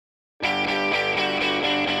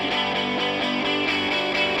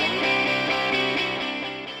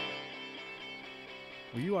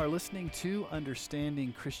You are listening to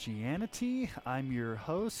Understanding Christianity. I'm your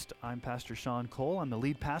host. I'm Pastor Sean Cole. I'm the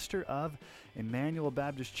lead pastor of Emmanuel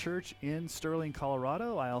Baptist Church in Sterling,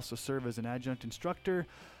 Colorado. I also serve as an adjunct instructor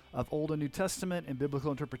of Old and New Testament and biblical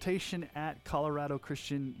interpretation at Colorado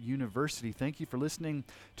Christian University. Thank you for listening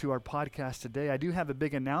to our podcast today. I do have a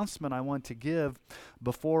big announcement I want to give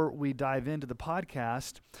before we dive into the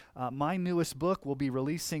podcast. My newest book will be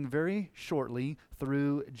releasing very shortly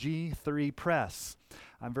through G3 Press.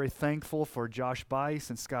 I'm very thankful for Josh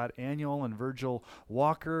Bice and Scott Annual and Virgil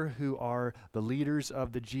Walker, who are the leaders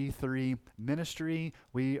of the G3 ministry.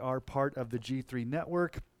 We are part of the G3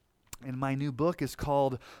 network. And my new book is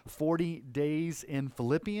called 40 Days in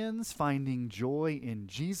Philippians, Finding Joy in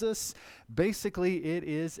Jesus. Basically, it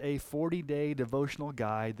is a 40-day devotional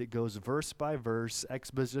guide that goes verse by verse,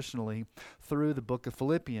 expositionally, through the book of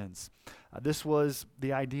Philippians. This was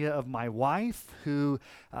the idea of my wife, who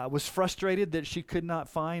was frustrated that she could not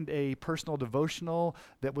find a personal devotional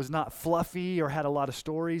that was not fluffy or had a lot of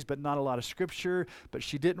stories but not a lot of scripture. But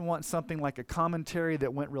she didn't want something like a commentary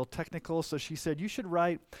that went real technical. So she said, you should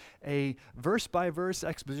write a verse-by-verse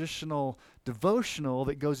expositional devotional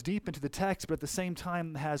that goes deep into the text, but at the same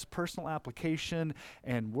time has personal application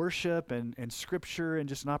and worship and scripture and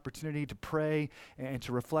just an opportunity to pray and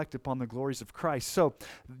to reflect upon the glories of Christ. So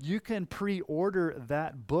you can pre-order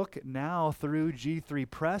that book now through G3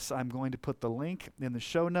 Press. I'm going to put the link in the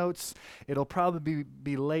show notes. It'll probably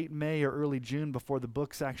be late May or early June before the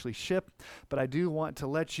books actually ship, but I do want to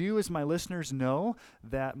let you as my listeners know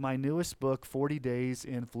that my newest book, 40 Days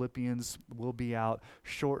in Philippians, will be out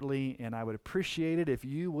shortly, and I would appreciate it if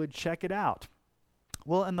you would check it out.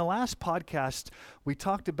 Well, in the last podcast, we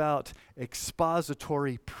talked about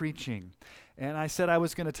expository preaching. And I said I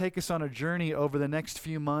was going to take us on a journey over the next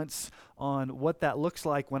few months on what that looks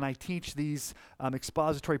like when I teach these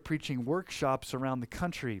expository preaching workshops around the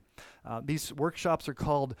country. These workshops are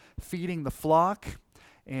called Feeding the Flock.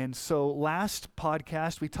 And so last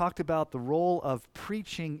podcast, we talked about the role of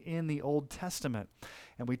preaching in the Old Testament.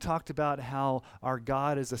 And we talked about how our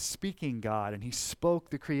God is a speaking God, and He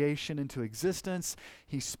spoke the creation into existence.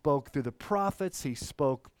 He spoke through the prophets. He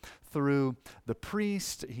spoke through the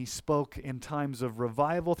priest. He spoke in times of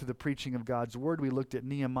revival through the preaching of God's Word. We looked at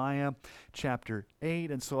Nehemiah chapter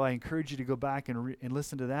 8, and so I encourage you to go back and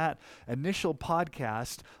listen to that initial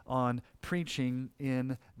podcast on preaching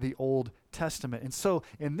in the Old Testament. And so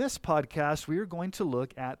in this podcast, we are going to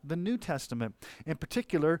look at the New Testament, in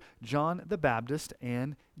particular, John the Baptist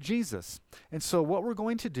and Jesus. And so what we're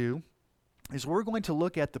going to do is we're going to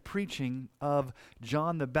look at the preaching of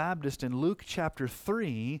John the Baptist in Luke chapter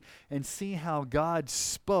 3 and see how God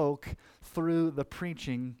spoke through the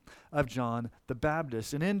preaching of John the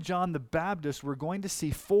Baptist. And in John the Baptist, we're going to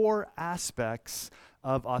see four aspects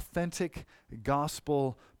of authentic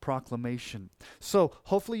gospel proclamation. So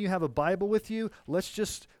hopefully you have a Bible with you. Let's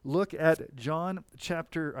just look at John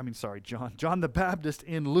the Baptist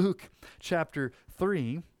in Luke chapter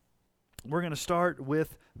 3. We're going to start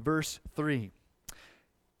with verse 3.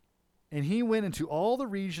 And he went into all the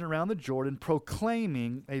region around the Jordan,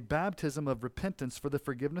 proclaiming a baptism of repentance for the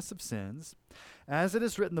forgiveness of sins, as it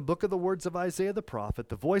is written in the book of the words of Isaiah the prophet,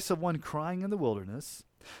 the voice of one crying in the wilderness,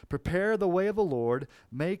 prepare the way of the Lord,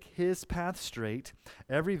 make his path straight.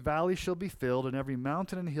 Every valley shall be filled, and every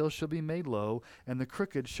mountain and hill shall be made low, and the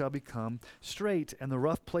crooked shall become straight, and the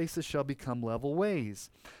rough places shall become level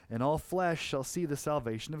ways, and all flesh shall see the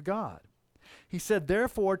salvation of God. He said,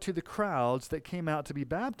 therefore, to the crowds that came out to be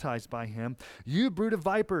baptized by him, you brood of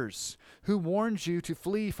vipers, who warned you to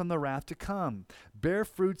flee from the wrath to come, bear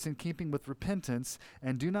fruits in keeping with repentance,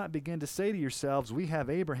 and do not begin to say to yourselves, we have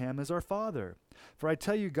Abraham as our father. For I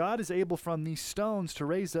tell you, God is able from these stones to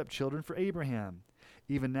raise up children for Abraham.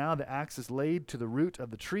 Even now the axe is laid to the root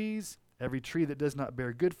of the trees. Every tree that does not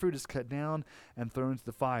bear good fruit is cut down and thrown into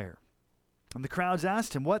the fire. And the crowds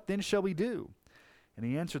asked him, what then shall we do? And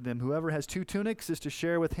he answered them, whoever has 2 tunics is to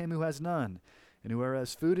share with him who has none, and whoever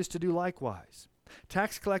has food is to do likewise.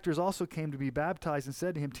 Tax collectors also came to be baptized and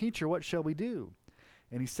said to him, Teacher, what shall we do?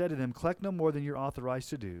 And he said to them, collect no more than you're authorized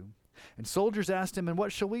to do. And soldiers asked him, and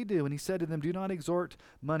what shall we do? And he said to them, do not extort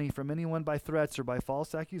money from anyone by threats or by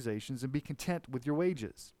false accusations, and be content with your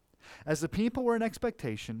wages. As the people were in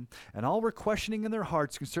expectation, and all were questioning in their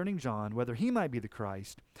hearts concerning John, whether he might be the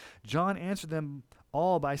Christ, John answered them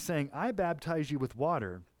all by saying, I baptize you with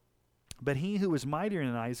water, but he who is mightier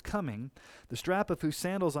than I is coming, the strap of whose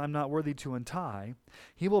sandals I am not worthy to untie.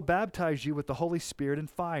 He will baptize you with the Holy Spirit and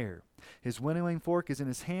fire. His winnowing fork is in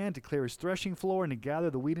his hand to clear his threshing floor and to gather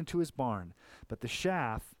the wheat into his barn, but the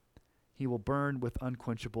chaff he will burn with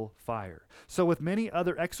unquenchable fire. So with many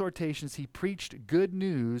other exhortations, he preached good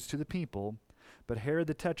news to the people. But Herod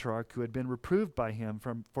the Tetrarch, who had been reproved by him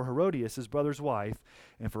for Herodias, his brother's wife,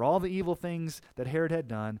 and for all the evil things that Herod had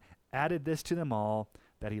done, added this to them all,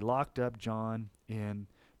 that he locked up John in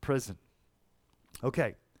prison.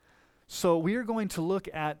 Okay, so we are going to look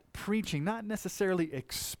at preaching, not necessarily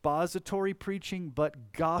expository preaching,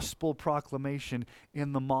 but gospel proclamation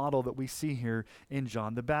in the model that we see here in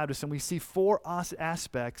John the Baptist. And we see four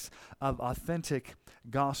aspects of authentic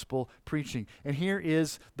gospel preaching. And here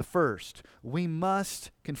is the first. We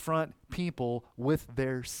must confront people with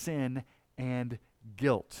their sin and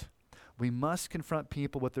guilt. We must confront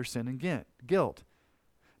people with their sin and guilt.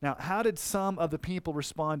 Now, how did some of the people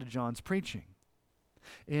respond to John's preaching?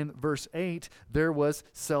 In verse 8, there was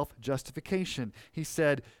self-justification. He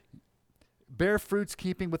said, bear fruits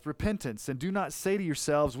keeping with repentance, and do not say to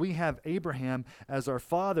yourselves, we have Abraham as our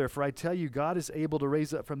father, for I tell you, God is able to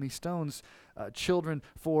raise up from these stones children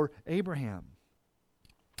for Abraham.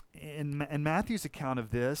 In Matthew's account of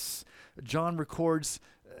this,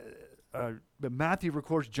 Matthew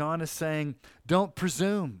records John as saying, don't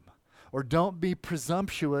presume, or don't be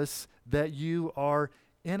presumptuous that you are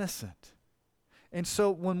innocent. And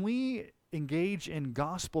so when we engage in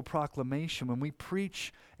gospel proclamation, when we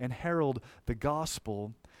preach and herald the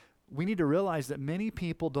gospel, we need to realize that many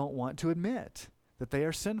people don't want to admit that they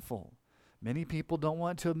are sinful. Many people don't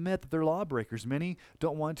want to admit that they're lawbreakers. Many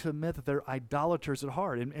don't want to admit that they're idolaters at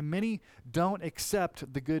heart. And many don't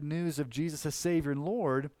accept the good news of Jesus as Savior and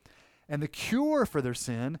Lord and the cure for their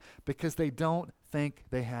sin because they don't think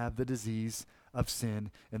they have the disease of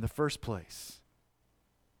sin in the first place.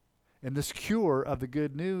 And this cure of the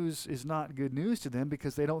good news is not good news to them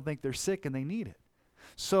because they don't think they're sick and they need it.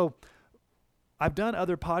 So I've done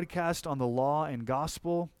other podcasts on the law and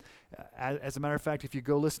gospel. As a matter of fact, if you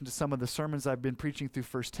go listen to some of the sermons I've been preaching through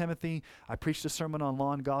 1 Timothy, I preached a sermon on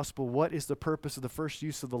law and gospel. What is the purpose of the first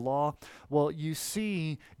use of the law? Well, you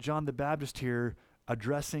see John the Baptist here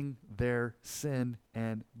addressing their sin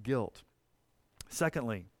and guilt.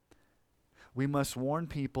 Secondly, we must warn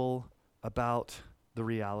people about the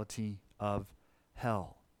reality of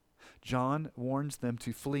hell. John warns them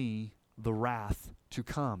to flee the wrath to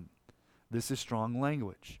come. This is strong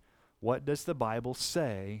language. What does the Bible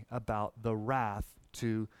say about the wrath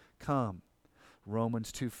to come?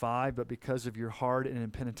 Romans 2:5, but because of your hard and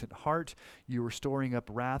impenitent heart, you are storing up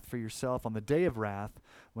wrath for yourself on the day of wrath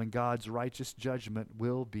when God's righteous judgment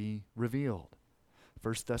will be revealed.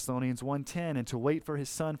 1 Thessalonians 1:10, and to wait for his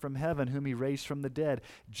Son from heaven, whom he raised from the dead,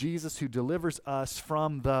 Jesus who delivers us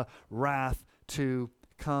from the wrath to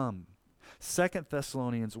come. 2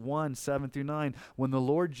 Thessalonians 1:7-9, when the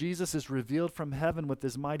Lord Jesus is revealed from heaven with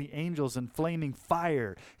his mighty angels in flaming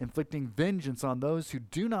fire, inflicting vengeance on those who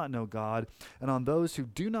do not know God and on those who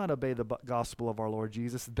do not obey the gospel of our Lord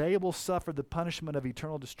Jesus, they will suffer the punishment of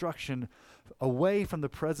eternal destruction away from the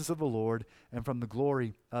presence of the Lord and from the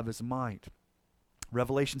glory of his might.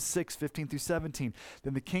 Revelation 6:15-17,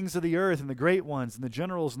 then the kings of the earth and the great ones and the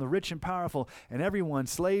generals and the rich and powerful and everyone,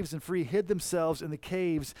 slaves and free, hid themselves in the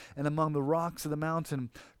caves and among the rocks of the mountain,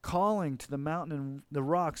 calling to the mountain and the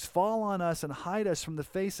rocks, fall on us and hide us from the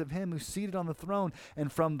face of him who's seated on the throne and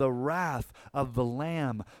from the wrath of the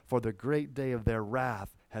Lamb, for the great day of their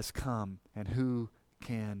wrath has come, and who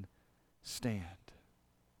can stand?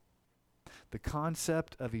 The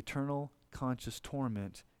concept of eternal conscious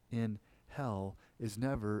torment in hell is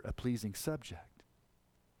never a pleasing subject.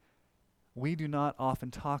 We do not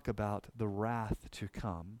often talk about the wrath to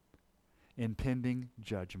come, impending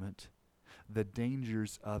judgment, the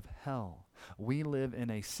dangers of hell. We live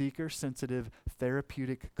in a seeker-sensitive,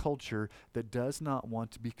 therapeutic culture that does not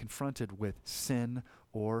want to be confronted with sin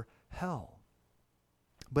or hell.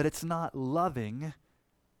 But it's not loving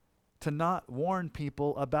to not warn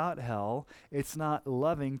people about hell. It's not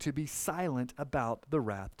loving to be silent about the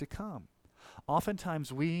wrath to come.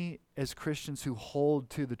 Oftentimes we, as Christians who hold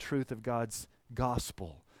to the truth of God's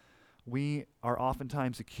gospel, we are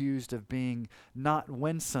oftentimes accused of being not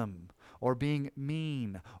winsome or being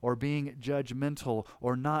mean or being judgmental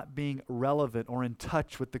or not being relevant or in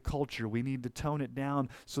touch with the culture. We need to tone it down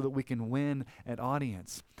so that we can win an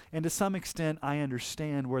audience. And to some extent, I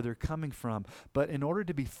understand where they're coming from. But in order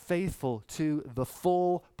to be faithful to the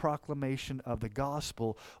full proclamation of the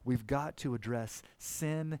gospel, we've got to address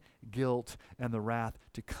sin, guilt, and the wrath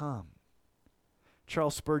to come.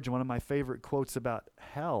 Charles Spurgeon, one of my favorite quotes about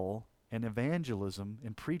hell and evangelism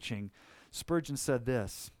and preaching, Spurgeon said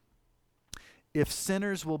this: if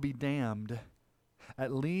sinners will be damned,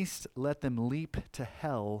 at least let them leap to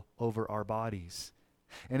hell over our bodies.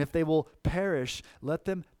 And if they will perish, let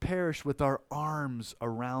them perish with our arms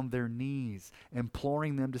around their knees,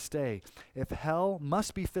 imploring them to stay. If hell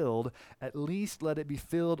must be filled, at least let it be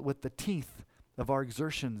filled with the teeth of our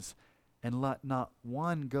exertions, and let not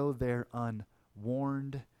one go there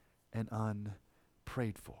unwarned and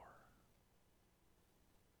unprayed for.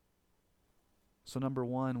 So number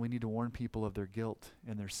one, we need to warn people of their guilt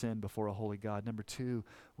and their sin before a holy God. Number two,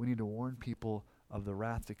 we need to warn people of the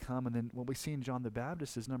wrath to come. And then what we see in John the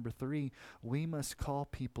Baptist is number three, we must call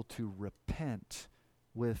people to repent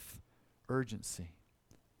with urgency.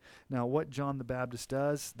 Now, what John the Baptist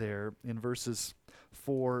does there in verses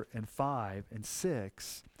 4 and 5 and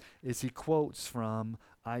 6 is he quotes from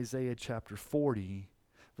Isaiah chapter 40,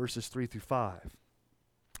 verses 3 through 5.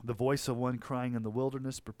 The voice of one crying in the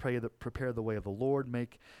wilderness, prepare the way of the Lord,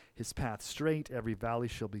 make his path straight. Every valley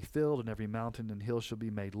shall be filled, and every mountain and hill shall be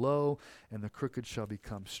made low, and the crooked shall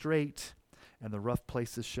become straight, and the rough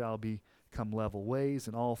places shall become level ways,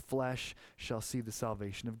 and all flesh shall see the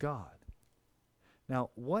salvation of God. Now,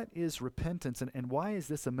 what is repentance, and why is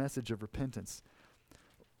this a message of repentance?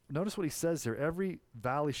 Notice what he says there. Every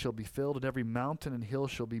valley shall be filled, and every mountain and hill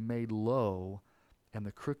shall be made low, and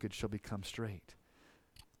the crooked shall become straight.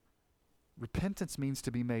 Repentance means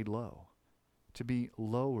to be made low, to be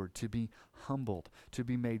lowered, to be humbled, to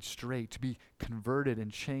be made straight, to be converted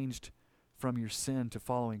and changed from your sin to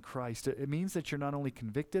following Christ. It means that you're not only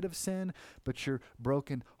convicted of sin, but you're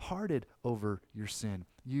broken-hearted over your sin.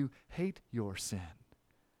 You hate your sin.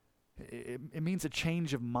 It means a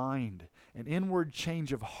change of mind, an inward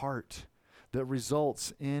change of heart that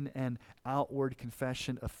results in an outward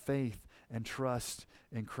confession of faith and trust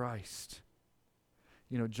in Christ.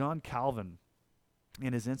 You know, John Calvin,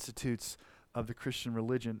 in his Institutes of the Christian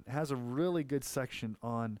Religion, has a really good section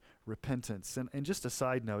on repentance. And just a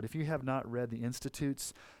side note, if you have not read the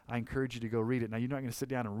Institutes, I encourage you to go read it. Now, you're not going to sit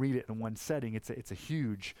down and read it in one setting. It's a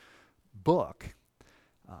huge book.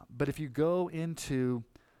 But if you go into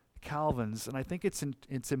Calvin's, and I think it's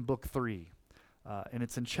in book 3, and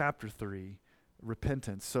it's in chapter 3,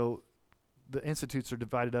 repentance. So the Institutes are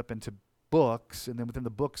divided up into books, and then within the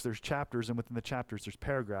books there's chapters, and within the chapters there's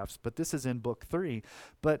paragraphs, but this is in book 3.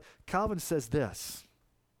 But Calvin says this.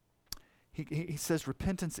 He says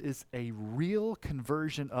repentance is a real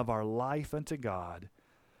conversion of our life unto God,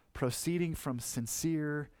 proceeding from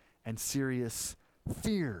sincere and serious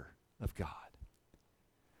fear of God.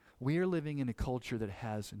 We are living in a culture that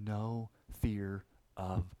has no fear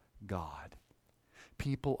of God.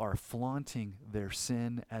 People are flaunting their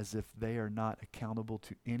sin as if they are not accountable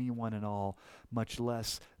to anyone at all, much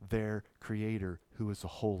less their Creator, who is a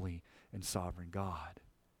holy and sovereign God.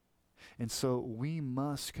 And so we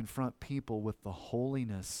must confront people with the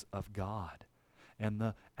holiness of God and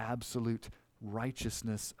the absolute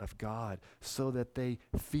righteousness of God, so that they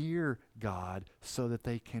fear God, so that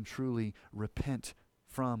they can truly repent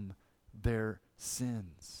from their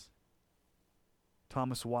sins.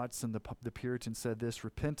 Thomas Watson, the Puritan, said this: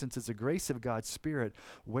 repentance is a grace of God's Spirit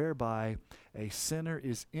whereby a sinner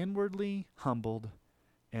is inwardly humbled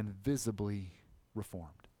and visibly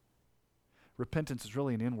reformed. Repentance is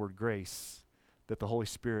really an inward grace that the Holy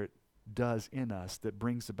Spirit does in us that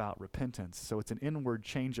brings about repentance. So it's an inward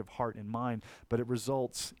change of heart and mind, but it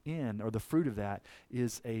results in, or the fruit of that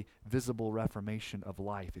is a visible reformation of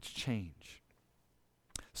life. It's change.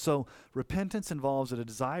 So repentance involves a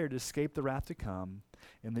desire to escape the wrath to come,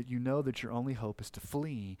 and that you know that your only hope is to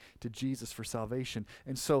flee to Jesus for salvation.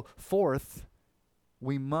 And so, fourth,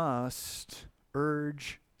 we must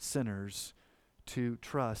urge sinners to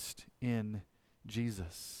trust in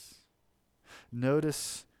Jesus.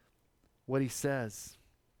 Notice what he says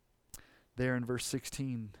there in verse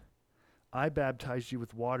 16. I baptize you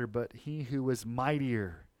with water, but he who is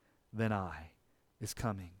mightier than I is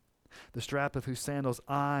coming, the strap of whose sandals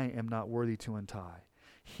I am not worthy to untie.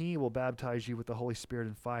 He will baptize you with the Holy Spirit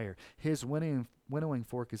and fire. His winnowing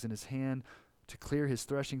fork is in his hand to clear his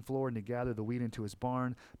threshing floor and to gather the wheat into his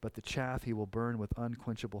barn, but the chaff he will burn with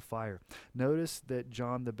unquenchable fire. Notice that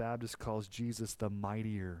John the Baptist calls Jesus the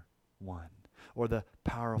mightier one, or the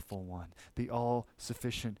powerful one, the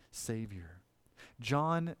all-sufficient Savior.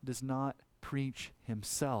 John does not preach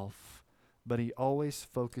himself, but he always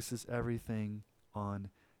focuses everything on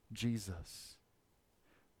Jesus.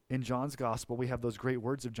 In John's gospel, we have those great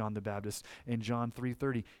words of John the Baptist in John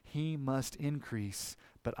 3:30. He must increase,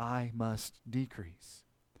 but I must decrease.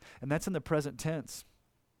 And that's in the present tense.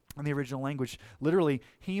 In the original language, literally,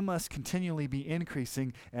 he must continually be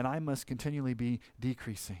increasing, and I must continually be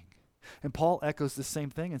decreasing. And Paul echoes the same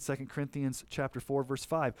thing in 2 Corinthians chapter 4, verse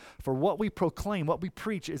 5. For what we proclaim, what we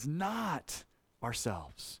preach is not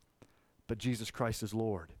ourselves, but Jesus Christ is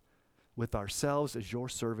Lord, with ourselves as your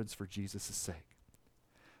servants for Jesus' sake.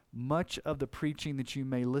 Much of the preaching that you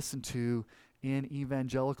may listen to in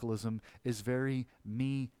evangelicalism is very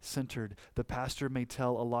me-centered. The pastor may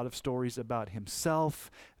tell a lot of stories about himself,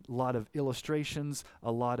 a lot of illustrations,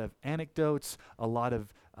 a lot of anecdotes, a lot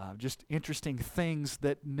of just interesting things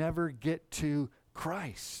that never get to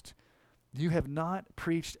Christ. You have not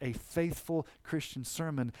preached a faithful Christian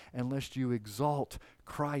sermon unless you exalt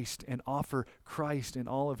Christ and offer Christ in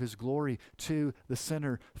all of his glory to the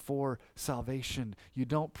sinner for salvation. You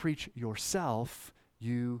don't preach yourself,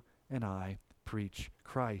 you and I preach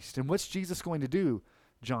Christ. And what's Jesus going to do?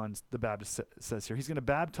 John the Baptist says here, he's going to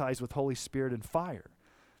baptize with Holy Spirit and fire.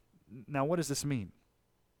 Now, what does this mean?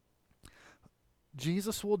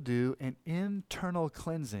 Jesus will do an internal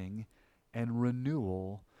cleansing and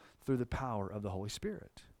renewal through the power of the Holy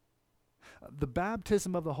Spirit. The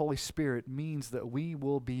baptism of the Holy Spirit means that we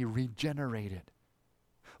will be regenerated.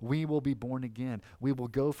 We will be born again. We will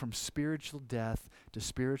go from spiritual death to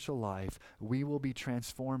spiritual life. We will be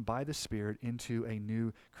transformed by the Spirit into a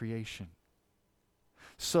new creation.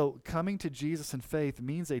 So coming to Jesus in faith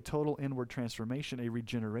means a total inward transformation, a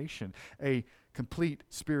regeneration, a complete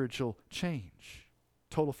spiritual change,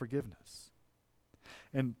 total forgiveness.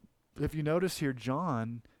 And if you notice here,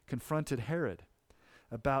 John confronted Herod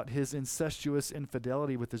about his incestuous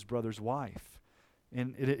infidelity with his brother's wife.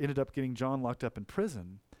 And it ended up getting John locked up in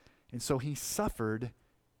prison. And so he suffered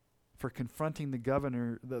for confronting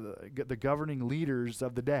the governing leaders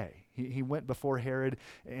of the day. He went before Herod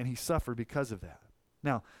and he suffered because of that.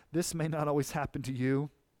 Now, this may not always happen to you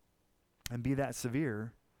and be that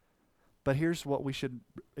severe, but here's what we should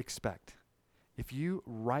expect. If you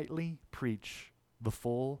rightly preach the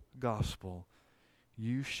full gospel,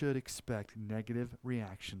 you should expect negative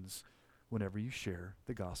reactions whenever you share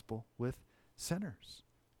the gospel with sinners.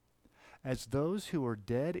 As those who are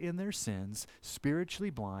dead in their sins, spiritually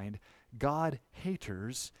blind, God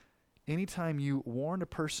haters, anytime you warn a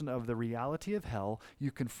person of the reality of hell, you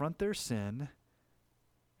confront their sin,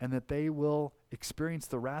 and that they will experience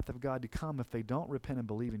the wrath of God to come if they don't repent and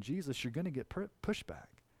believe in Jesus, you're going to get pushback.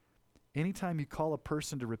 Anytime you call a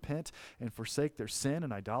person to repent and forsake their sin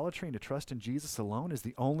and idolatry and to trust in Jesus alone as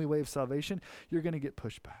the only way of salvation, you're going to get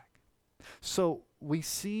pushback. So we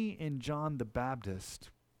see in John the Baptist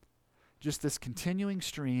just this continuing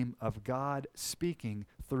stream of God speaking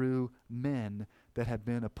through men that have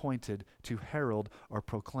been appointed to herald or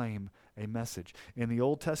proclaim a message. In the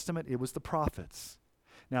Old Testament, it was the prophets.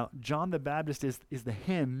 Now, John the Baptist is the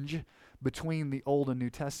hinge between the Old and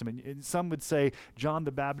New Testament. And some would say John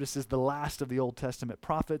the Baptist is the last of the Old Testament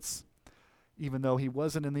prophets. Even though he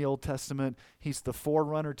wasn't in the Old Testament, he's the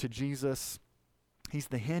forerunner to Jesus. He's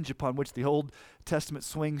the hinge upon which the Old Testament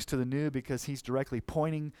swings to the New because he's directly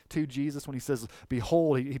pointing to Jesus. When he says,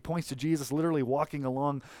 behold, he points to Jesus literally walking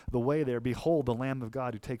along the way there. Behold, the Lamb of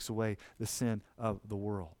God who takes away the sin of the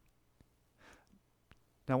world.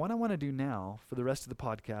 Now, what I want to do now for the rest of the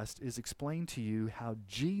podcast is explain to you how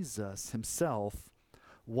Jesus himself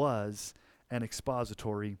was an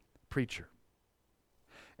expository preacher.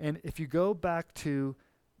 And if you go back to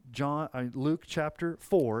Luke chapter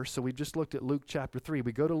 4, so we just looked at Luke chapter 3.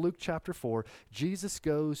 We go to Luke chapter 4. Jesus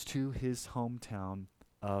goes to his hometown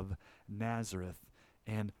of Nazareth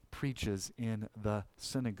and preaches in the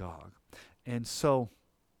synagogue. And so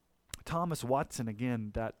Thomas Watson,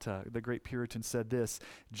 again, the great Puritan, said this: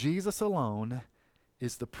 Jesus alone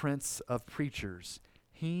is the Prince of preachers.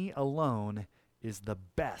 He alone is the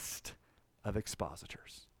best of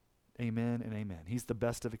expositors. Amen and amen. He's the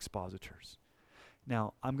best of expositors.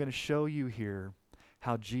 Now, I'm going to show you here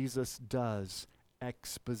how Jesus does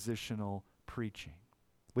expositional preaching.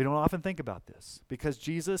 We don't often think about this because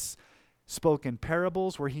Jesus spoke in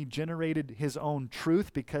parables where he generated his own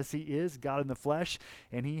truth because he is God in the flesh,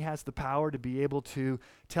 and he has the power to be able to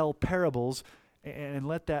tell parables and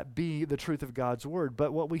let that be the truth of God's word.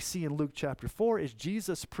 But what we see in Luke chapter 4 is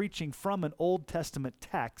Jesus preaching from an Old Testament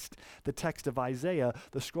text, the text of Isaiah,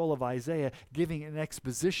 the scroll of Isaiah, giving an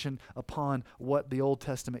exposition upon what the Old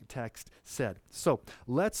Testament text said. So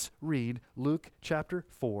let's read Luke chapter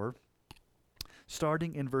 4,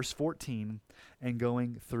 starting in verse 14 and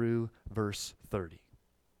going through verse 30.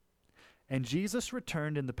 And Jesus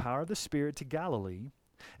returned in the power of the Spirit to Galilee,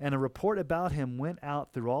 and a report about him went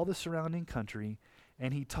out through all the surrounding country,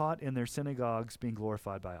 and he taught in their synagogues, being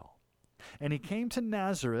glorified by all. And he came to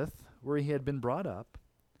Nazareth, where he had been brought up,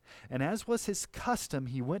 and as was his custom,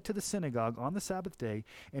 he went to the synagogue on the Sabbath day,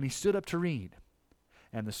 and he stood up to read.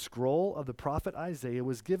 And the scroll of the prophet Isaiah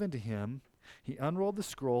was given to him. He unrolled the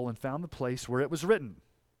scroll and found the place where it was written,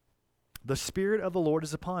 The Spirit of the Lord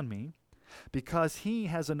is upon me, Because he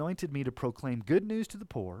has anointed me to proclaim good news to the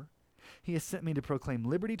poor, he has sent me to proclaim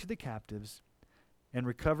liberty to the captives and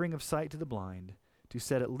recovering of sight to the blind, to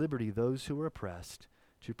set at liberty those who are oppressed,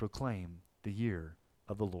 to proclaim the year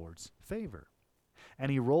of the Lord's favor.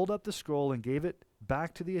 And he rolled up the scroll and gave it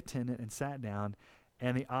back to the attendant and sat down,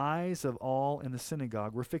 and the eyes of all in the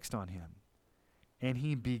synagogue were fixed on him. And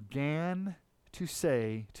he began to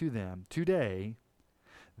say to them, "Today,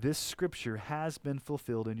 this scripture has been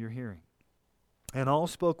fulfilled in your hearing." And all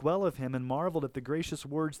spoke well of him and marveled at the gracious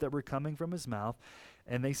words that were coming from his mouth.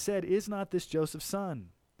 And they said, "Is not this Joseph's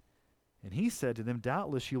son?" And he said to them,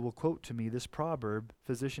 "Doubtless you will quote to me this proverb,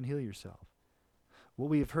 'Physician, heal yourself.' What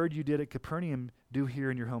we have heard you did at Capernaum, do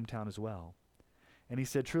here in your hometown as well." And he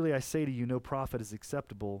said, "Truly I say to you, no prophet is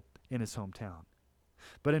acceptable in his hometown.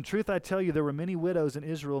 But in truth I tell you, there were many widows in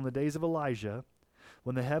Israel in the days of Elijah,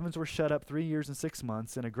 when the heavens were shut up 3 years and 6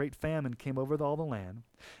 months, and a great famine came over all the land.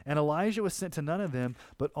 And Elijah was sent to none of them,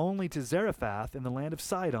 but only to Zarephath in the land of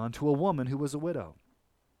Sidon, to a woman who was a widow.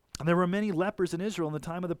 And there were many lepers in Israel in the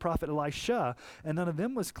time of the prophet Elisha, and none of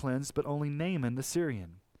them was cleansed, but only Naaman the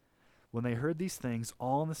Syrian. When they heard these things,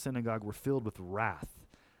 all in the synagogue were filled with wrath.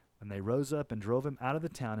 And they rose up and drove him out of the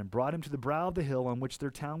town and brought him to the brow of the hill on which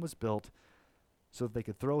their town was built, so that they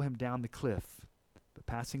could throw him down the cliff. But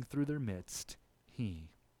passing through their midst,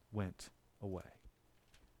 he went away.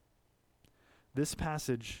 This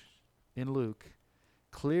passage in Luke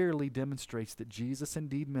clearly demonstrates that Jesus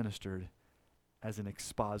indeed ministered as an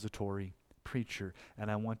expository preacher.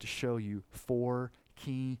 And I want to show you 4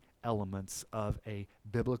 key elements of a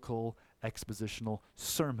biblical expositional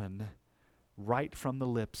sermon right from the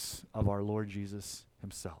lips of our Lord Jesus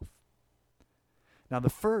himself. Now, the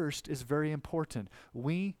first is very important.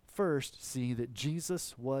 We first see that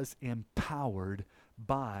Jesus was empowered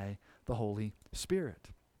by the Holy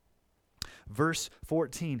Spirit. Verse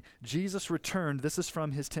 14, Jesus returned. This is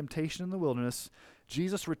from his temptation in the wilderness.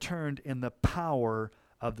 Jesus returned in the power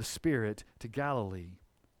of the Spirit to Galilee.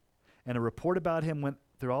 And a report about him went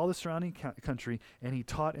through all the surrounding country, and he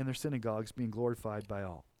taught in their synagogues, being glorified by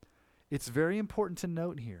all. It's very important to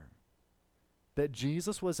note here that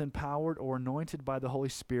Jesus was empowered or anointed by the Holy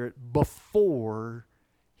Spirit before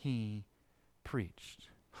he preached,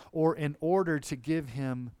 or in order to give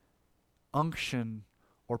him unction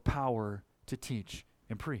or power to teach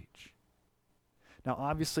and preach. Now,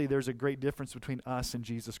 obviously, there's a great difference between us and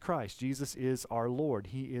Jesus Christ. Jesus is our Lord.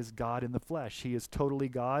 He is God in the flesh. He is totally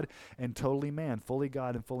God and totally man, fully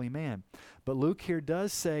God and fully man. But Luke here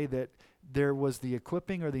does say that there was the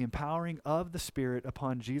equipping or the empowering of the Spirit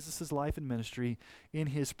upon Jesus' life and ministry in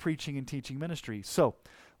his preaching and teaching ministry. So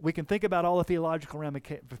we can think about all the theological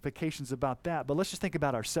ramifications about that, but let's just think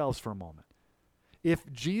about ourselves for a moment. If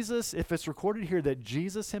it's recorded here that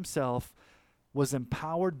Jesus himself was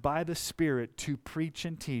empowered by the Spirit to preach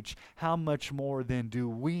and teach, how much more then do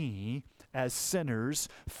we, as sinners,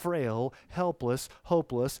 frail, helpless,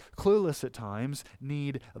 hopeless, clueless at times,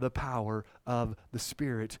 need the power of the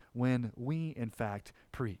Spirit when we, in fact,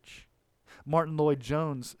 preach? Martin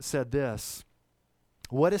Lloyd-Jones said this: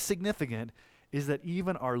 "What is significant is that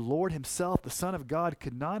even our Lord himself, the Son of God,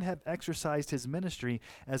 could not have exercised his ministry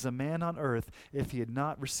as a man on earth if he had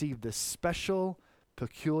not received this special,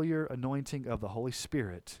 peculiar anointing of the Holy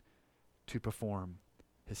Spirit to perform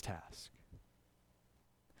his task."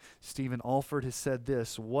 Stephen Alford has said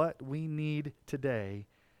this: "What we need today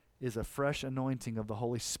is a fresh anointing of the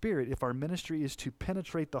Holy Spirit if our ministry is to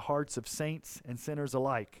penetrate the hearts of saints and sinners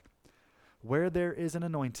alike. Where there is an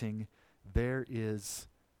anointing, there is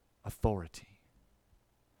authority."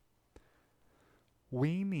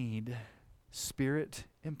 We need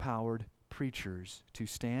Spirit-empowered preachers to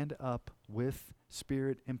stand up with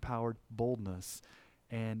Spirit-empowered boldness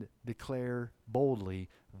and declare boldly,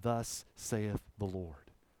 "Thus saith the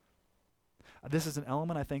Lord." This is an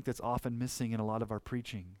element I think that's often missing in a lot of our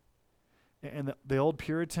preaching. And the old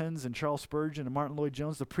Puritans and Charles Spurgeon and Martin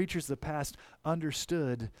Lloyd-Jones, the preachers of the past,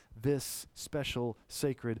 understood this special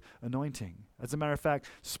sacred anointing. As a matter of fact,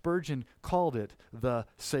 Spurgeon called it the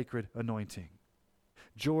sacred anointing.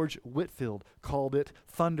 George Whitefield called it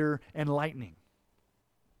thunder and lightning.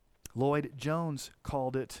 Lloyd-Jones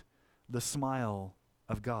called it the smile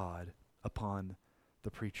of God upon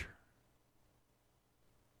the preacher.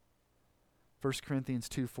 1 Corinthians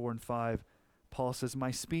 2, 4, and 5, Paul says,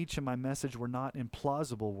 "My speech and my message were not in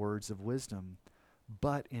plausible words of wisdom,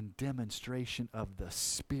 but in demonstration of the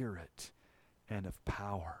Spirit and of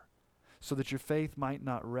power, so that your faith might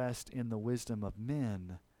not rest in the wisdom of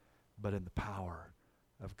men, but in the power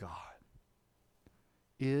of God."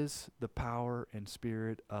 Is the power and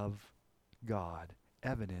Spirit of God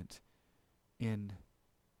evident in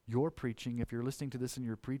your preaching, if you're listening to this and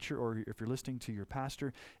you're a preacher, or if you're listening to your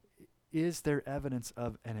pastor, is there evidence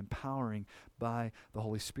of an empowering by the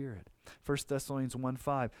Holy Spirit? 1 Thessalonians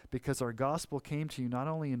 1:5, because our gospel came to you not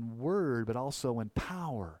only in word, but also in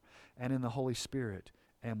power and in the Holy Spirit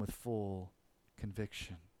and with full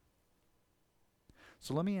conviction.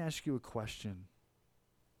 So let me ask you a question.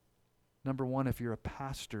 Number one, if you're a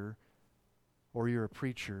pastor or you're a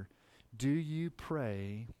preacher, do you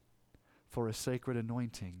pray for a sacred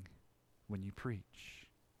anointing when you preach?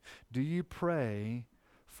 Do you pray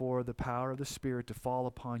for the power of the Spirit to fall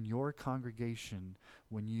upon your congregation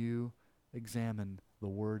when you examine the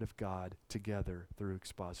Word of God together through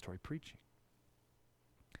expository preaching?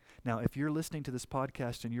 Now, if you're listening to this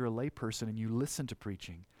podcast and you're a layperson and you listen to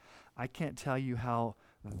preaching, I can't tell you how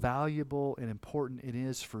valuable and important it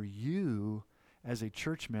is for you as a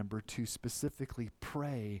church member to specifically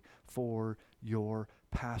pray for your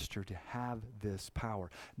pastor to have this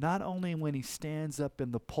power. Not only when he stands up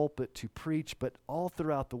in the pulpit to preach, but all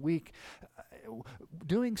throughout the week.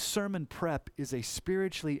 Doing sermon prep is a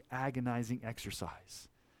spiritually agonizing exercise.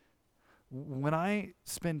 When I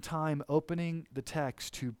spend time opening the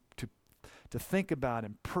text to think about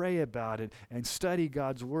and pray about it and study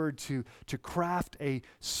God's Word, to craft a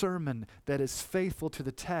sermon that is faithful to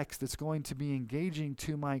the text, that's going to be engaging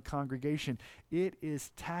to my congregation, it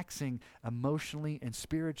is taxing emotionally and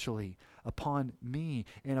spiritually upon me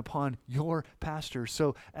and upon your pastor.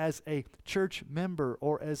 So as a church member,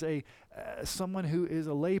 or as someone who is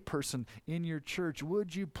a layperson in your church,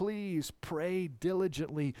 would you please pray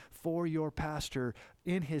diligently for your pastor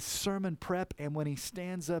in his sermon prep, and when he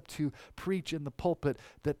stands up to preach in the pulpit,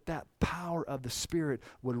 that power of the Spirit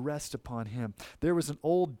would rest upon him. There was an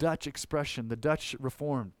old Dutch expression, the Dutch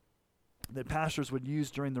Reformed, that pastors would use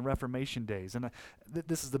during the Reformation days. And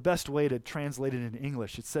this is the best way to translate it in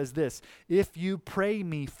English. It says this: if you pray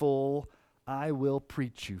me full, I will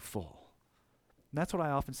preach you full. And that's what I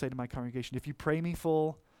often say to my congregation. If you pray me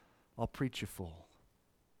full, I'll preach you full.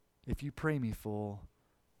 If you pray me full,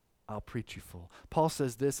 I'll preach you full. Paul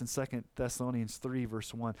says this in 2 Thessalonians 3,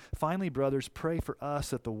 verse 1. Finally, brothers, pray for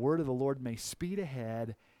us that the word of the Lord may speed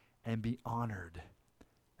ahead and be honored,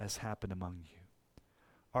 as happened among you.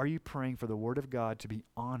 Are you praying for the Word of God to be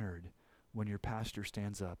honored when your pastor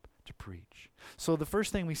stands up to preach? So the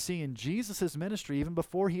first thing we see in Jesus' ministry, even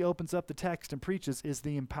before he opens up the text and preaches, is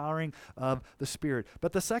the empowering of the Spirit.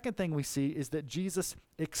 But the second thing we see is that Jesus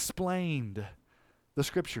explained the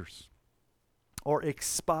Scriptures, or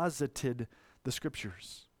exposited the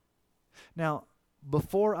Scriptures. Now,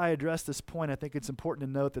 before I address this point, I think it's important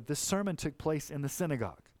to note that this sermon took place in the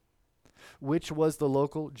synagogue, which was the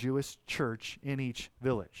local Jewish church in each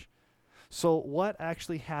village. So what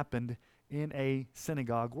actually happened in a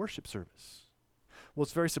synagogue worship service? Well,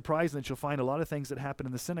 it's very surprising that you'll find a lot of things that happen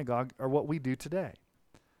in the synagogue are what we do today.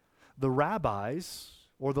 The rabbis,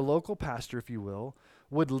 or the local pastor, if you will,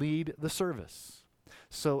 would lead the service.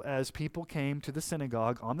 So as people came to the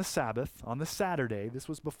synagogue on the Sabbath, on the Saturday, this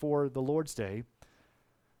was before the Lord's Day,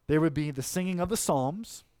 there would be the singing of the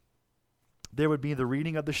Psalms, there would be the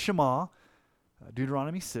reading of the Shema,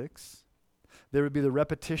 Deuteronomy 6. There would be the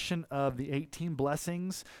repetition of the 18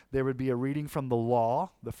 blessings. There would be a reading from the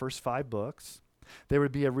law, the first 5 books. There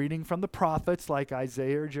would be a reading from the prophets like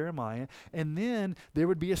Isaiah or Jeremiah. And then there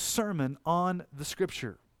would be a sermon on the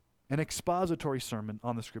Scripture, an expository sermon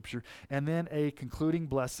on the Scripture, and then a concluding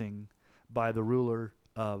blessing by the ruler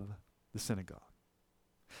of the synagogue.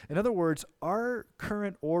 In other words, our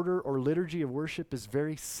current order or liturgy of worship is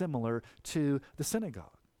very similar to the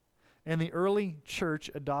synagogue. And the early church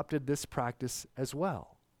adopted this practice as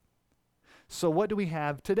well. So what do we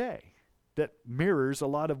have today that mirrors a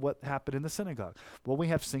lot of what happened in the synagogue? Well, we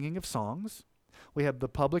have singing of songs, we have the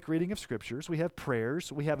public reading of Scriptures, we have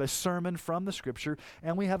prayers, we have a sermon from the Scripture,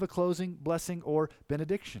 and we have a closing blessing or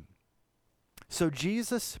benediction. So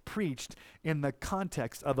Jesus preached in the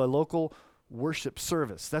context of a local worship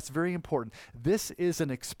service. That's very important. This is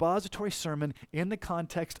an expository sermon in the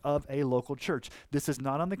context of a local church. This is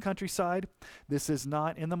not on the countryside. This is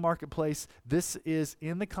not in the marketplace. This is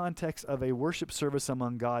in the context of a worship service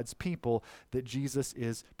among God's people that Jesus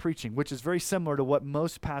is preaching, which is very similar to what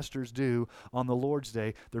most pastors do on the Lord's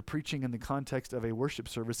Day. They're preaching in the context of a worship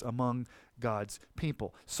service among God's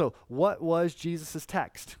people. So what was Jesus'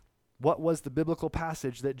 text? What was the biblical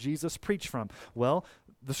passage that Jesus preached from? Well,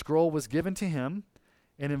 the scroll was given to him,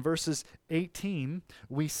 and in verses 18,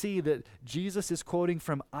 we see that Jesus is quoting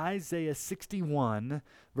from Isaiah 61,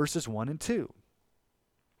 verses 1 and 2.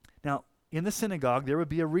 Now, in the synagogue, there would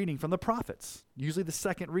be a reading from the prophets, usually the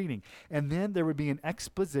second reading, and then there would be an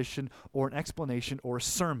exposition or an explanation or a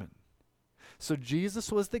sermon. So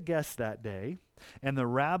Jesus was the guest that day, and the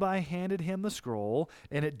rabbi handed him the scroll,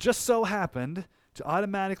 and it just so happened to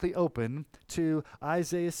automatically open to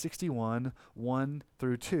Isaiah 61, 1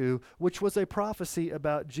 through 2, which was a prophecy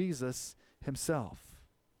about Jesus himself.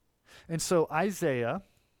 And so Isaiah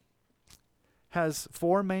has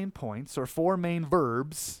 4 main points, or 4 main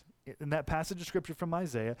verbs in that passage of Scripture from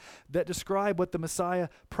Isaiah that describe what the Messiah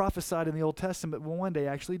prophesied in the Old Testament will one day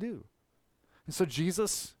actually do. And so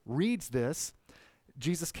Jesus reads this.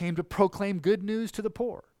 Jesus came to proclaim good news to the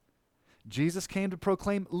poor. Jesus came to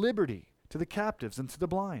proclaim liberty to the captives and to the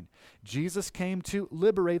blind. Jesus came to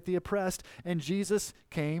liberate the oppressed, and Jesus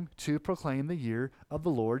came to proclaim the year of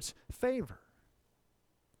the Lord's favor.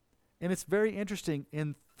 And it's very interesting.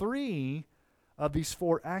 In 3 of these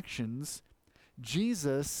 4 actions,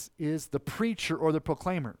 Jesus is the preacher or the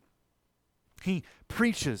proclaimer. He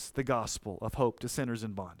preaches the gospel of hope to sinners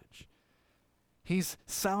in bondage. He's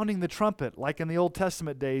sounding the trumpet, like in the Old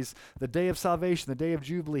Testament days, the day of salvation, the day of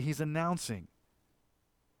Jubilee. He's announcing.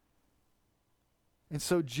 And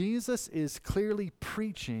so Jesus is clearly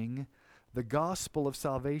preaching the gospel of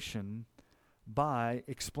salvation by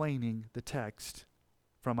explaining the text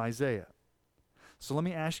from Isaiah. So let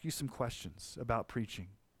me ask you some questions about preaching.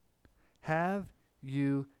 Have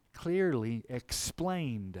you clearly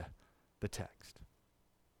explained the text?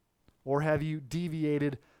 Or have you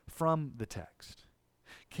deviated from the text?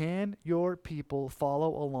 Can your people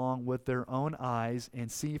follow along with their own eyes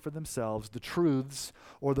and see for themselves the truths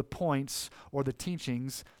or the points or the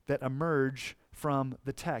teachings that emerge from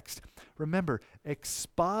the text? Remember,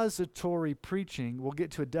 expository preaching, we'll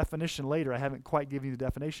get to a definition later. I haven't quite given you the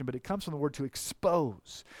definition, but it comes from the word to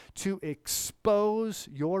expose. To expose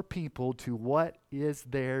your people to what is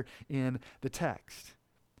there in the text.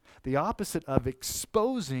 The opposite of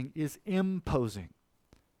exposing is imposing.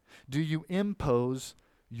 Do you impose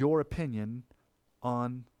your opinion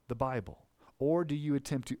on the Bible? Or do you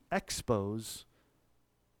attempt to expose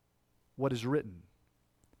what is written?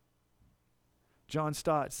 John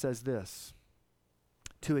Stott says this: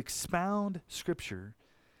 to expound Scripture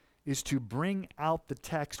is to bring out the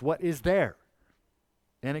text, what is there,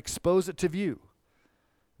 and expose it to view.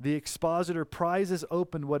 The expositor prizes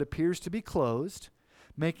open what appears to be closed,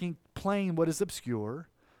 making plain what is obscure,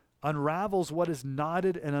 unravels what is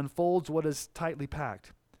knotted, and unfolds what is tightly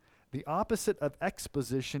packed. The opposite of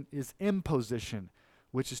exposition is imposition,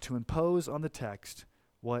 which is to impose on the text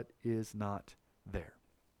what is not there.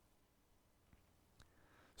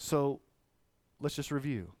 So let's just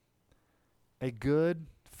review. A good,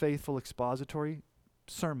 faithful expository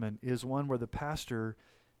sermon is one where the pastor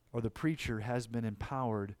or the preacher has been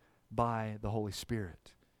empowered by the Holy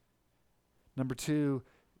Spirit. Number 2,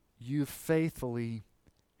 you faithfully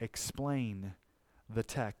explain the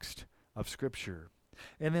text of Scripture.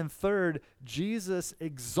 And then 3rd, Jesus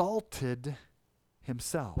exalted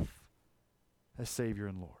himself as Savior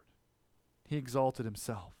and Lord. He exalted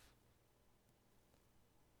himself.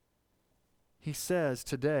 He says,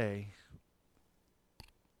 today,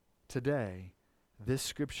 this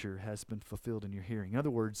Scripture has been fulfilled in your hearing. In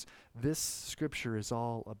other words, this Scripture is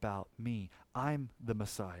all about me. I'm the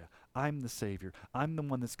Messiah. I'm the Savior. I'm the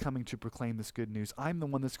one that's coming to proclaim this good news. I'm the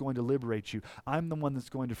one that's going to liberate you. I'm the one that's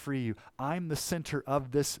going to free you. I'm the center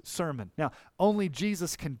of this sermon. Now, only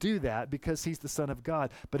Jesus can do that because he's the Son of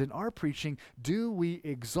God. But in our preaching, do we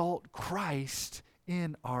exalt Christ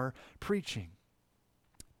in our preaching?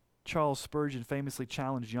 Charles Spurgeon famously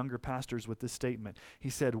challenged younger pastors with this statement.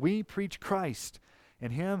 He said, "We preach Christ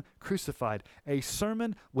and him crucified. A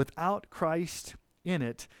sermon without Christ in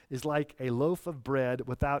it is like a loaf of bread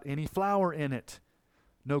without any flour in it.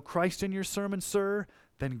 No Christ in your sermon, sir?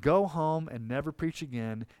 Then go home and never preach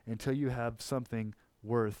again until you have something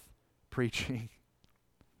worth preaching."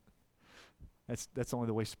 That's only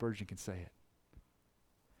the way Spurgeon can say it.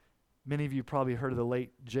 Many of you probably heard of the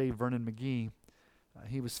late J. Vernon McGee.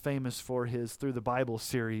 He was famous for his Through the Bible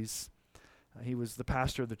series. He was the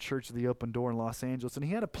pastor of the Church of the Open Door in Los Angeles, and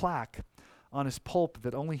he had a plaque on his pulpit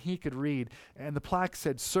that only he could read, and the plaque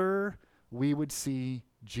said, "Sir, we would see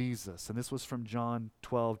Jesus." And this was from John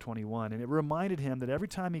 12:21, and it reminded him that every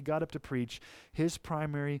time he got up to preach, his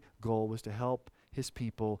primary goal was to help his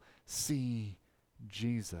people see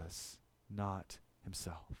Jesus, not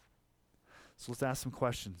himself. So let's ask some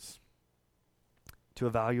questions to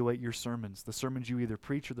evaluate your sermons, the sermons you either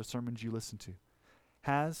preach or the sermons you listen to.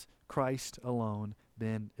 Has Christ alone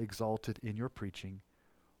been exalted in your preaching,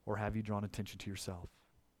 or have you drawn attention to yourself?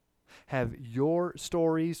 Have your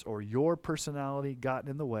stories or your personality gotten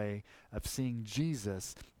in the way of seeing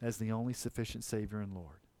Jesus as the only sufficient Savior and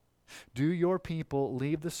Lord? Do your people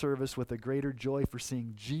leave the service with a greater joy for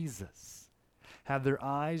seeing Jesus Have their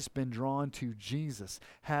eyes been drawn to Jesus?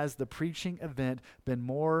 Has the preaching event been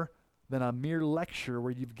more than a mere lecture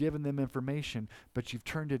where you've given them information, but you've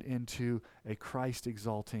turned it into a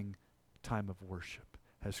Christ-exalting time of worship?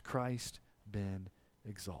 Has Christ been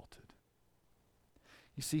exalted?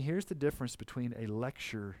 You see, here's the difference between a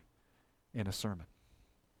lecture and a sermon.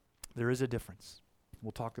 There is a difference.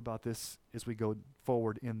 We'll talk about this as we go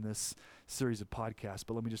forward in this series of podcasts,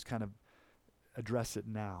 but let me just kind of address it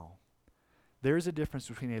now. There is a difference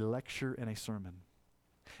between a lecture and a sermon.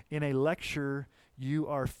 In a lecture, you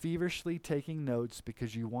are feverishly taking notes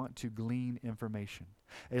because you want to glean information.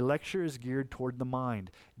 A lecture is geared toward the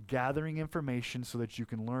mind, gathering information so that you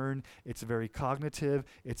can learn. It's very cognitive.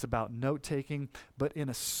 It's about note-taking. But in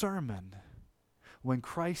a sermon, when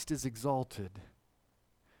Christ is exalted,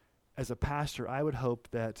 as a pastor, I would hope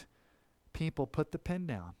that people put the pen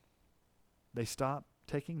down. They stop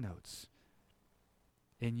taking notes.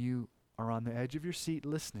 And you are on the edge of your seat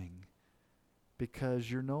listening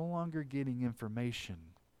because you're no longer getting information,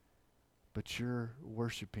 but you're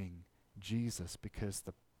worshiping Jesus because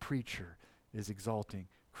the preacher is exalting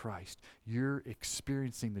Christ. You're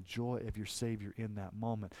experiencing the joy of your Savior in that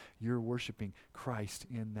moment. You're worshiping Christ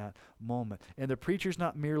in that moment. And the preacher's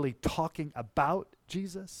not merely talking about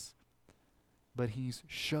Jesus, but he's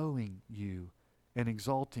showing you and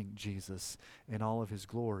exalting Jesus in all of his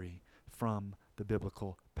glory from the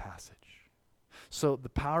biblical passage. So the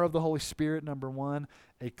power of the Holy Spirit, number one,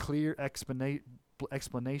 a clear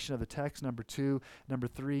explanation of the text, number two. Number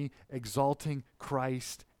three, exalting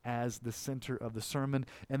Christ as the center of the sermon.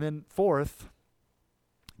 And then fourth,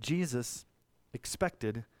 Jesus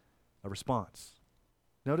expected a response.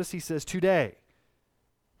 Notice he says, today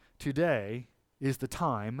is the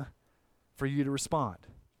time for you to respond.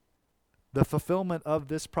 The fulfillment of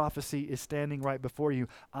this prophecy is standing right before you.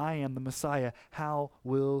 I am the Messiah. How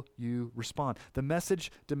will you respond? The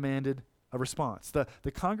message demanded a response.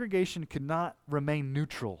 The congregation could not remain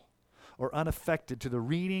neutral or unaffected to the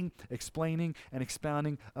reading, explaining, and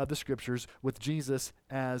expounding of the Scriptures with Jesus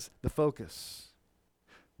as the focus.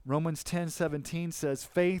 Romans 10:17 says,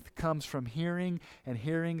 faith comes from hearing, and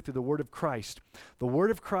hearing through the word of Christ. The word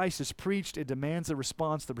of Christ is preached. It demands a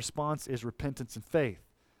response. The response is repentance and faith.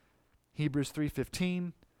 Hebrews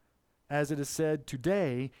 3:15, as it is said,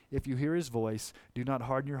 today, if you hear his voice, do not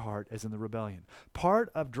harden your heart as in the rebellion.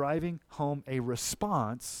 Part of driving home a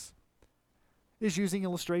response is using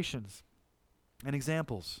illustrations and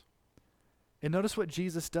examples. And notice what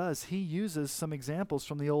Jesus does. He uses some examples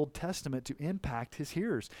from the Old Testament to impact his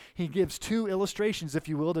hearers. He gives two illustrations, if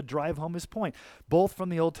you will, to drive home his point, both from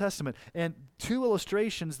the Old Testament, and two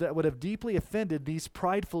illustrations that would have deeply offended these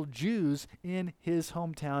prideful Jews in his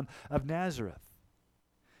hometown of Nazareth.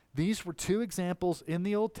 These were two examples in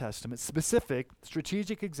the Old Testament, specific,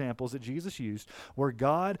 strategic examples that Jesus used, where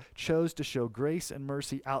God chose to show grace and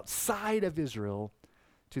mercy outside of Israel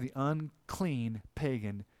to the unclean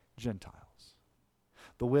pagan Gentiles.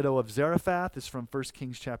 The widow of Zarephath is from 1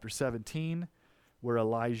 Kings chapter 17, where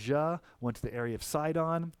Elijah went to the area of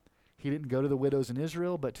Sidon. He didn't go to the widows in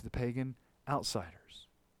Israel, but to the pagan outsiders.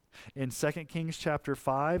 In 2 Kings chapter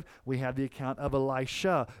 5, we have the account of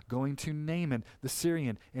Elisha going to Naaman, the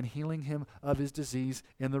Syrian, and healing him of his disease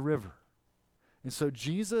in the river. And so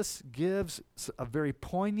Jesus gives a very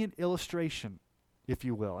poignant illustration, if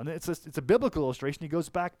you will. And it's a biblical illustration. He goes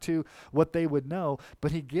back to what they would know,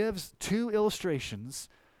 but he gives two illustrations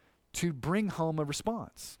to bring home a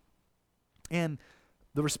response. And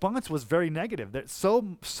the response was very negative.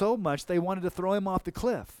 So much they wanted to throw him off the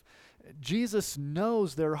cliff. Jesus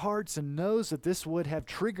knows their hearts and knows that this would have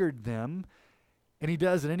triggered them, and he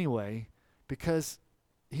does it anyway because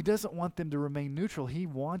he doesn't want them to remain neutral. He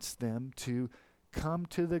wants them to come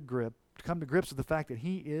to grips with the fact that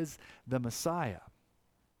he is the Messiah.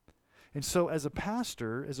 And so as a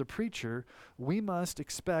pastor, as a preacher, we must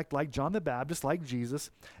expect, like John the Baptist, like Jesus,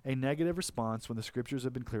 a negative response when the Scriptures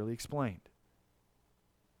have been clearly explained.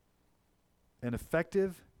 An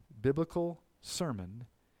effective biblical sermon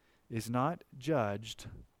is not judged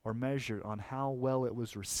or measured on how well it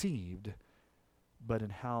was received, but in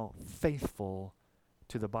how faithful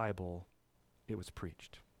to the Bible it was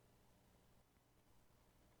preached.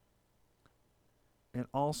 And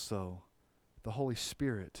also, the Holy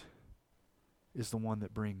Spirit is the one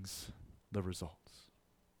that brings the results.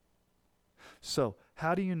 So,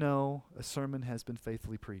 how do you know a sermon has been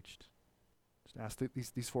faithfully preached? Just ask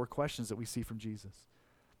these four questions that we see from Jesus.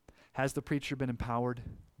 Has the preacher been empowered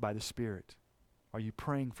by the Spirit? Are you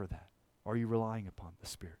praying for that? Are you relying upon the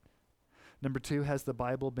Spirit? Number 2, has the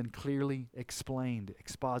Bible been clearly explained,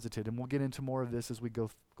 exposited? And we'll get into more of this as we go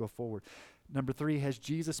forward. Number 3, has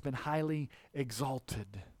Jesus been highly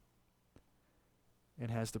exalted? And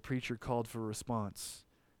has the preacher called for a response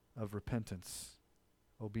of repentance,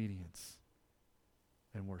 obedience,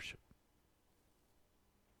 and worship?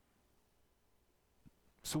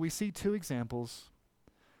 So we see 2 examples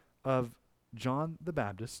of John the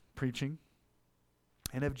Baptist preaching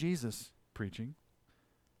and of Jesus preaching.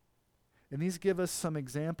 And these give us some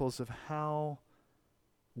examples of how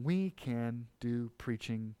we can do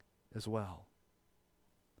preaching as well.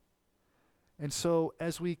 And so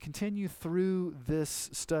as we continue through this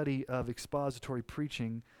study of expository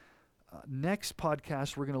preaching, next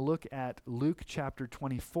podcast we're going to look at Luke chapter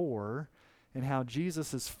 24 and how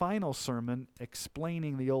Jesus' final sermon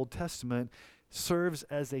explaining the Old Testament serves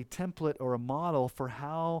as a template or a model for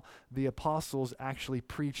how the apostles actually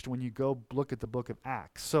preached when you go look at the book of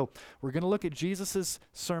Acts. So we're going to look at Jesus'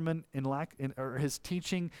 sermon or his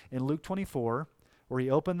teaching in Luke 24, where he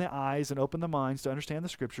opened the eyes and opened the minds to understand the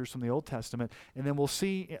scriptures from the Old Testament. And then we'll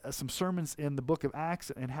see some sermons in the book of Acts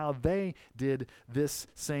and how they did this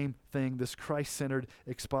same thing, this Christ-centered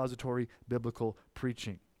expository biblical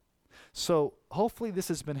preaching. So hopefully this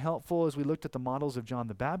has been helpful as we looked at the models of John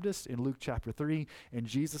the Baptist in Luke chapter 3 and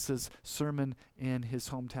Jesus' sermon in his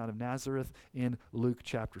hometown of Nazareth in Luke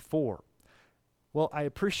chapter 4. Well, I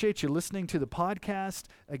appreciate you listening to the podcast.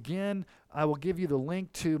 Again, I will give you the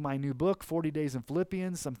link to my new book, 40 Days in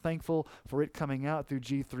Philippians. I'm thankful for it coming out through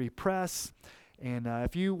G3 Press. And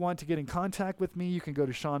if you want to get in contact with me, you can go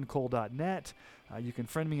to SeanCole.net. You can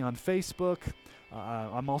friend me on Facebook.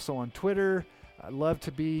 I'm also on Twitter. I'd love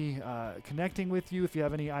to be connecting with you. If you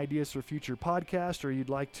have any ideas for future podcasts or you'd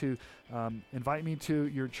like to invite me to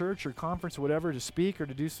your church or conference or whatever to speak or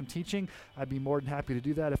to do some teaching, I'd be more than happy to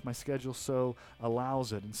do that if my schedule so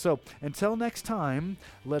allows it. And so until next time,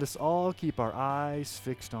 let us all keep our eyes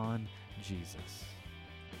fixed on Jesus.